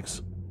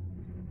narcotics.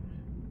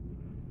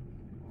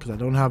 Because I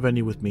don't have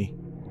any with me.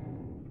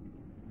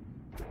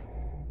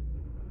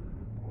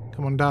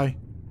 Come on, die.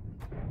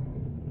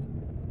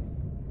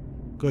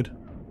 Good.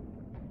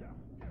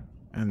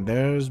 And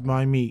there's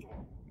my meat.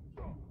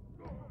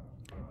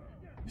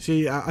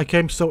 See, I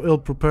came so ill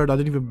prepared I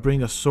didn't even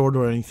bring a sword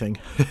or anything.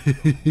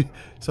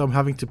 So I'm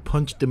having to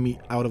punch the meat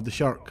out of the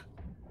shark.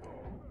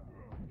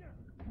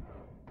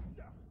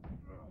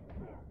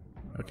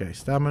 Okay,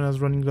 stamina's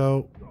running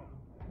low.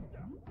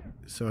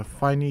 So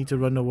if I need to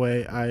run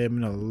away, I am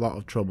in a lot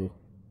of trouble.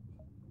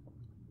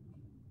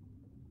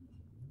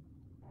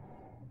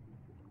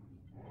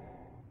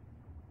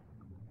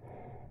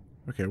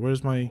 Okay,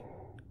 where's my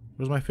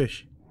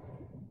fish?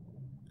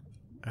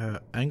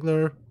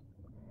 Angler,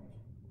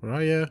 where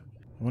are you?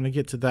 I want to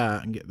get to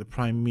that and get the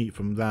prime meat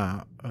from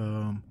that.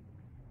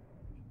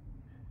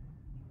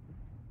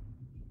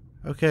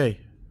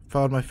 Okay,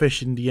 found my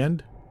fish in the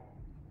end.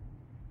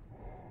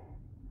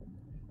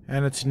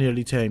 And it's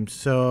nearly tamed.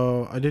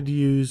 So I did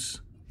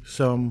use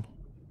some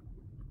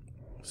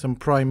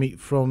prime meat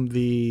from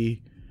that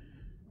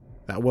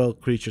whale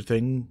creature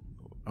thing.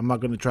 I'm not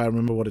going to try to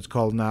remember what it's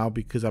called now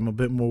because I'm a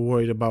bit more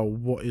worried about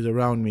what is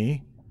around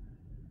me.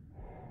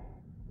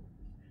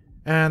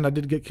 And I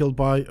did get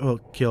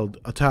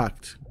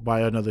attacked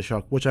by another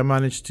shark, which I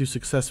managed to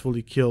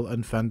successfully kill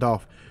and fend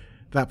off.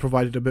 That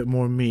provided a bit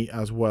more meat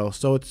as well.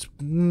 So it's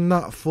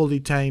not fully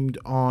tamed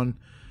on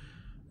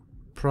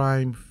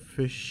prime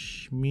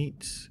fish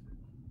meat,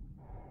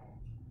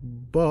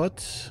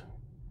 but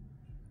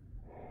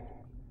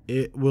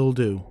it will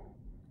do.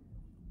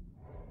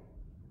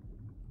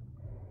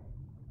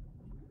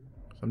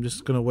 So I'm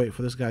just gonna wait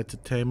for this guy to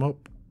tame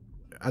up.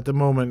 At the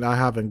moment I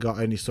haven't got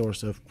any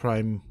source of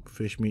prime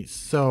fish meat,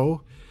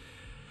 so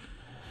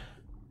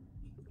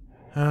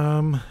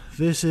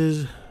this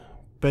is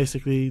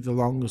basically the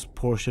longest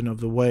portion of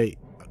the way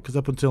because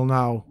up until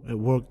now it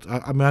worked.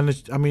 I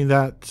managed. I mean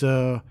that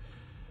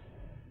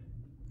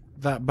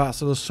that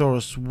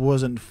Basilosaurus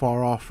wasn't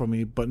far off from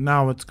me, but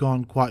now it's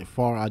gone quite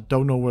far. I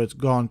don't know where it's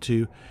gone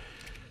to,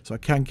 so I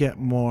can't get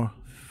more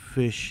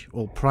fish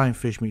or prime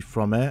fish meat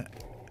from it.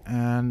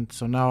 And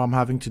so now I'm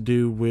having to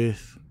do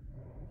with,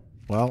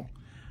 well,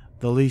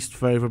 the least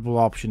favorable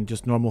option,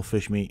 just normal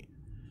fish meat,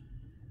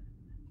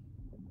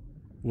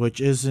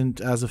 which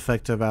isn't as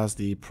effective as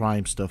the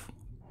prime stuff.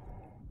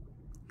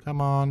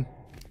 Come on.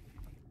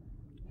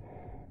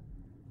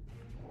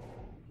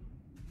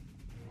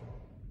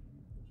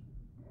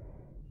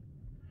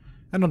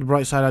 And on the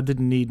bright side, I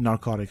didn't need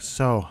narcotics,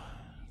 so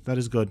that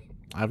is good.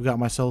 I've got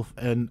myself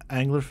an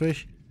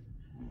anglerfish.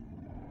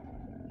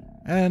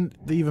 And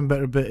the even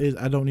better bit is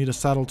I don't need a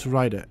saddle to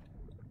ride it.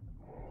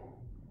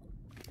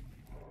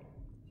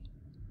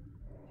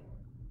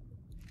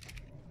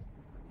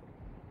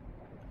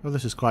 Well,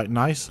 this is quite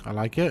nice. I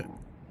like it.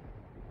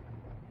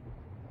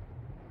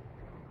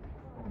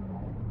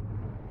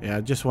 Yeah,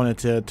 I just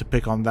wanted to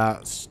pick on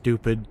that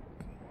stupid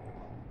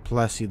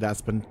Plessy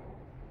that's been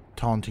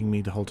taunting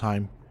me the whole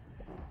time.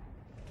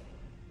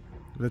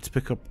 Let's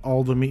pick up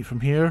all the meat from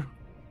here.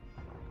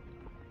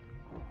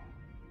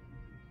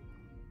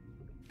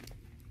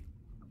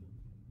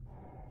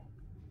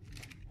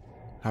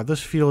 Now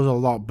this feels a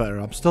lot better.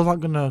 I'm still not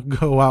gonna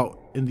go out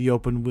in the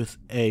open with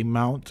a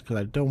mount because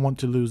I don't want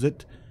to lose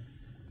it.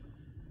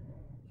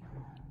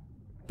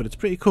 But it's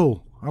pretty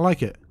cool. I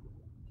like it.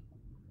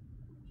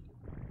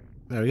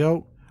 There we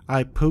go.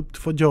 I pooped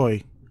for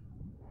joy.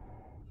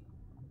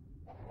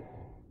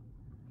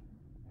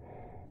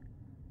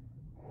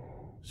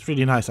 It's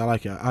really nice. I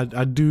like it.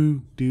 I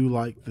do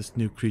like this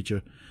new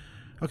creature.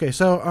 Okay,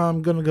 so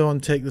I'm gonna go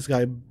and take this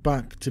guy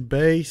back to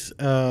base.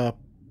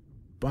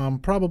 I'm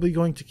probably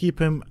going to keep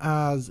him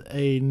as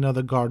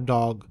another guard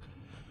dog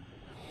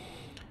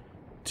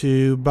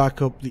to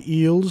back up the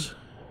eels.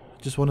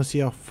 Just want to see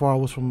how far I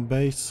was from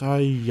base.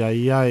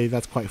 Ay,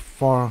 that's quite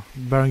far.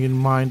 Bearing in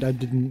mind I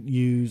didn't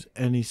use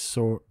any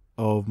sort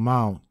of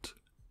mount.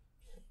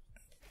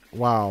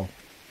 Wow.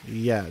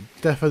 Yeah,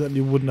 definitely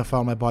wouldn't have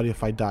found my body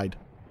if I died.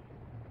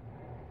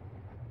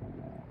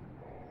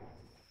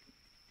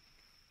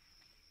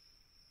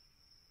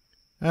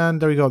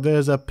 And there we go.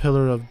 There's a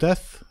pillar of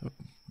death.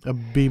 A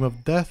beam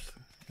of death.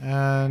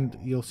 And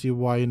you'll see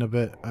why in a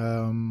bit.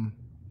 You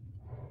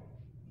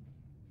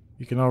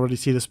can already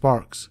see the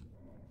sparks.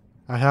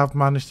 I have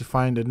managed to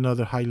find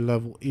another high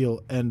level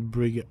eel and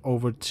bring it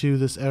over to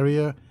this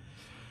area.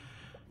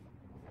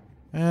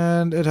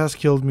 And it has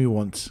killed me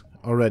once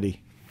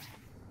already.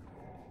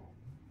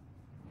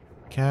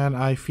 Can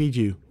I feed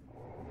you?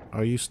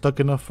 Are you stuck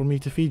enough for me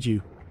to feed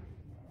you?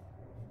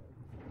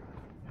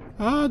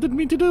 Ah, I didn't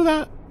mean to do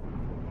that.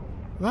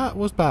 That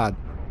was bad.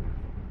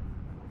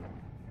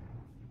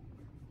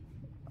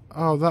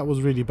 Oh, that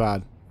was really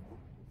bad.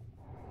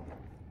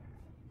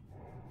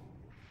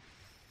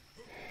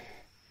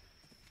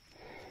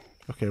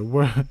 Okay,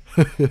 where?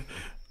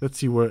 Let's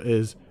see where it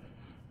is.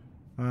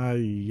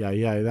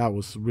 Yeah, that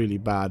was really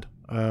bad.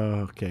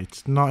 Okay,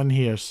 it's not in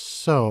here,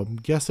 so I'm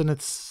guessing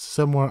it's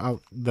somewhere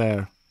out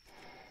there.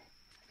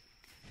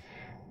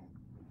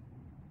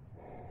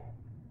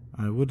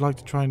 I would like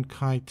to try and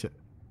kite it.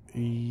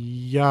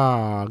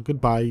 Yeah,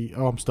 goodbye.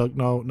 Oh, I'm stuck.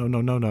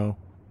 No.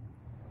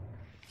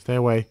 Stay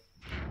away.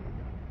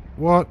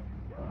 What?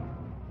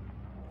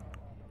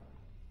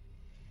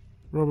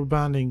 Rubber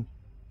banding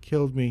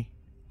killed me.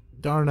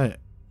 Darn it.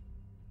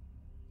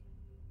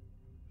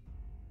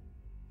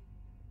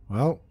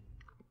 Well,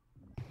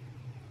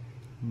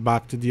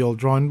 back to the old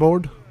drawing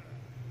board.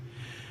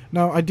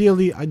 Now,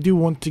 ideally, I do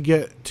want to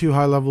get 2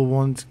 high-level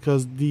ones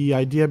because the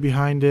idea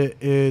behind it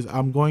is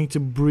I'm going to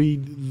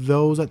breed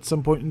those at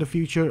some point in the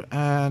future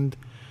and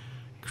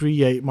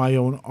create my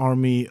own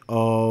army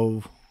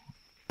of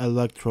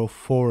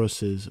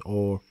Electrophoruses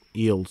or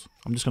eels.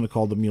 I'm just going to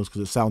call them eels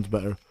because it sounds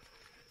better.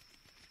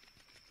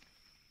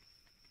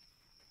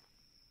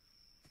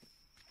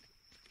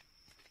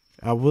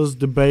 I was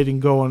debating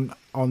going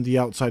on the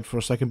outside for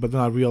a second, but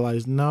then I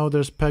realized no,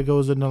 there's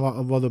pegos and a lot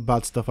of other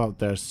bad stuff out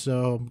there,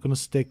 so I'm gonna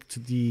stick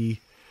to the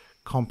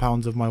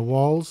compounds of my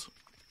walls.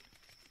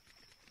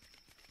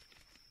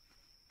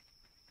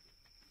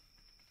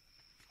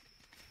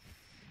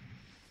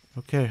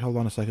 Okay, hold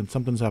on a second,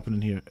 something's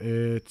happening here.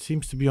 It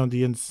seems to be on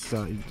the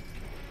inside.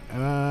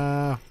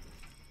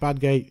 Bad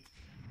gate.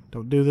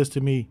 Don't do this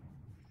to me.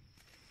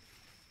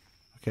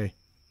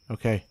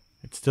 Okay,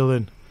 it's still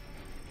in.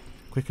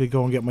 Quickly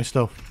go and get my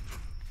stuff.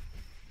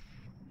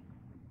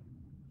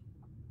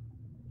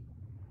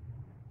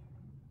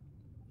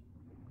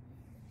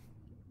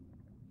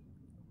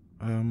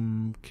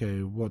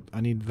 Okay, what? I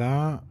need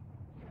that.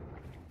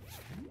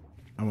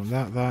 I want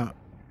that.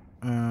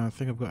 I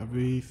think I've got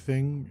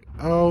everything.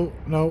 Oh,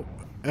 no.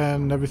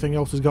 And everything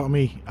else has got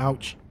me.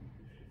 Ouch.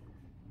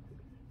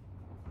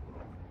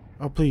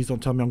 Oh, please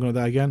don't tell me I'm going to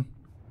die again.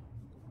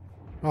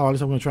 Oh, at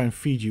least I'm going to try and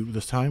feed you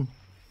this time.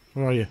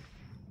 Where are you?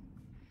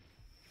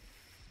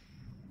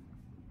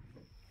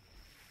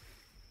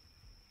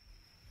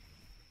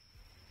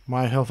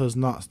 My health is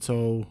not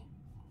so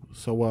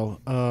well.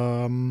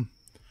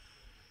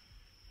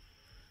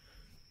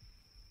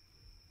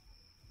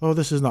 Oh,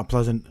 this is not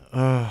pleasant.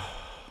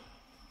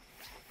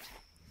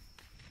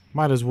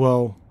 Might as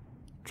well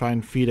try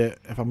and feed it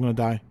if I'm gonna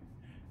die.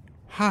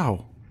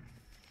 How?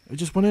 It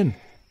just went in.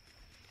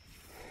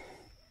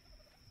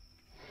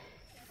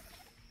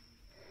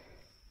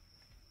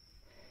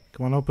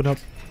 Come on, open up.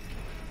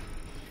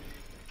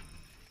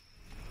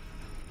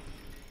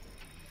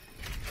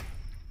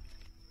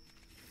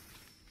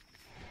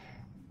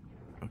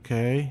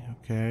 Okay,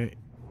 okay.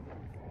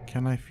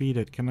 Can I feed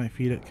it? Can I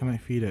feed it? Can I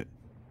feed it?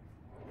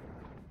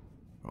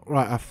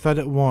 Right, I fed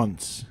it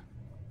once.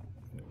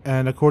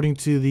 And according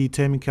to the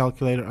taming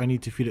calculator, I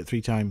need to feed it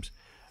 3 times.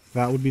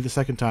 That would be the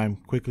second time.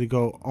 Quickly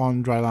go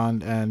on dry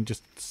land and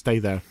just stay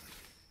there.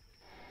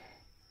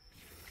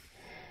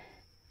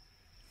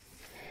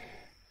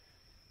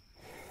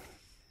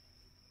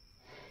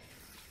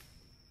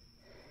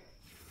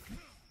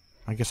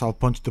 I guess I'll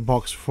punch the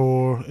box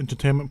for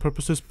entertainment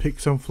purposes. Pick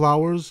some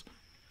flowers.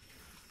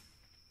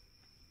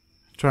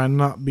 Try and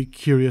not be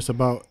curious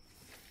about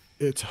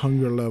its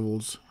hunger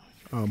levels.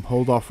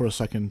 Hold off for a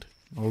second.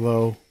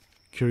 Although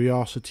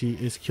curiosity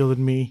is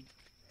killing me.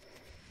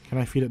 Can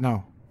I feed it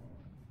now?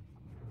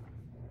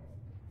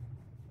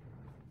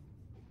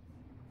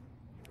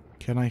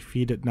 Can I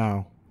feed it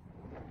now?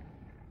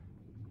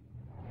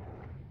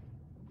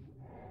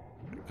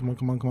 Come on,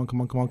 come on, come on,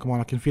 come on, come on, come on.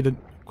 I can feed it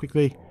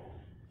quickly.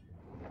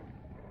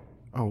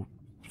 Oh,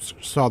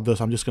 sod this.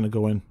 I'm just going to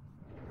go in.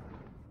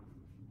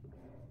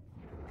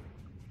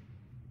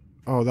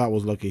 Oh, that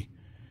was lucky.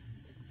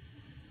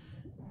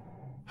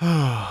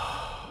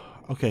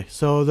 Okay,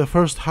 so the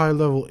first high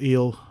level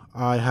eel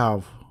I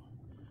have.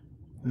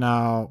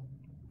 Now,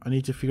 I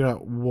need to figure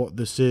out what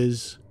this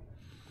is.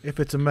 If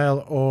it's a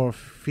male or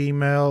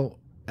female,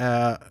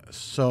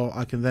 so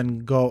I can then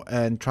go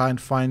and try and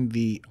find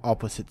the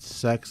opposite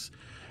sex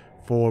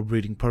for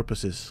breeding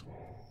purposes.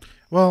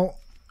 Well,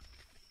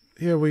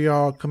 here we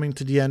are coming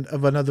to the end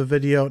of another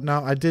video.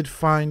 Now, I did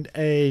find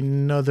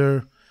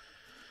another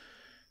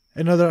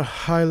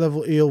high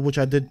level eel which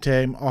I did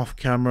tame off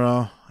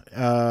camera.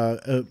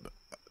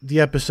 The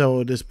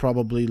episode is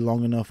probably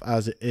long enough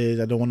as it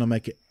is. I don't want to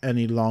make it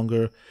any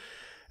longer.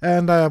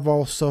 And I have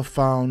also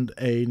found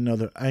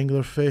another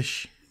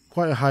anglerfish,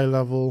 quite a high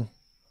level,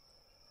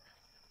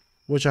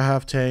 which I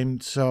have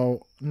tamed.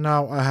 So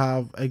now I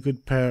have a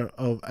good pair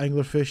of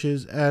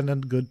anglerfishes and a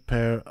good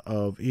pair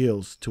of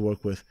eels to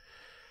work with.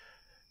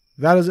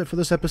 That is it for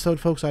this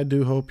episode, folks. I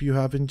do hope you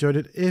have enjoyed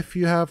it. If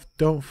you have,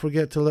 don't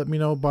forget to let me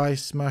know by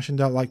smashing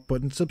that like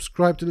button.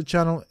 Subscribe to the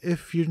channel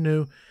if you're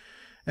new.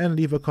 And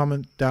leave a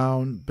comment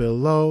down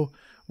below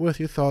with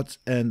your thoughts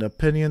and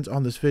opinions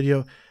on this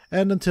video.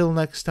 And until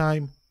next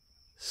time,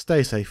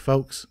 stay safe,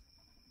 folks.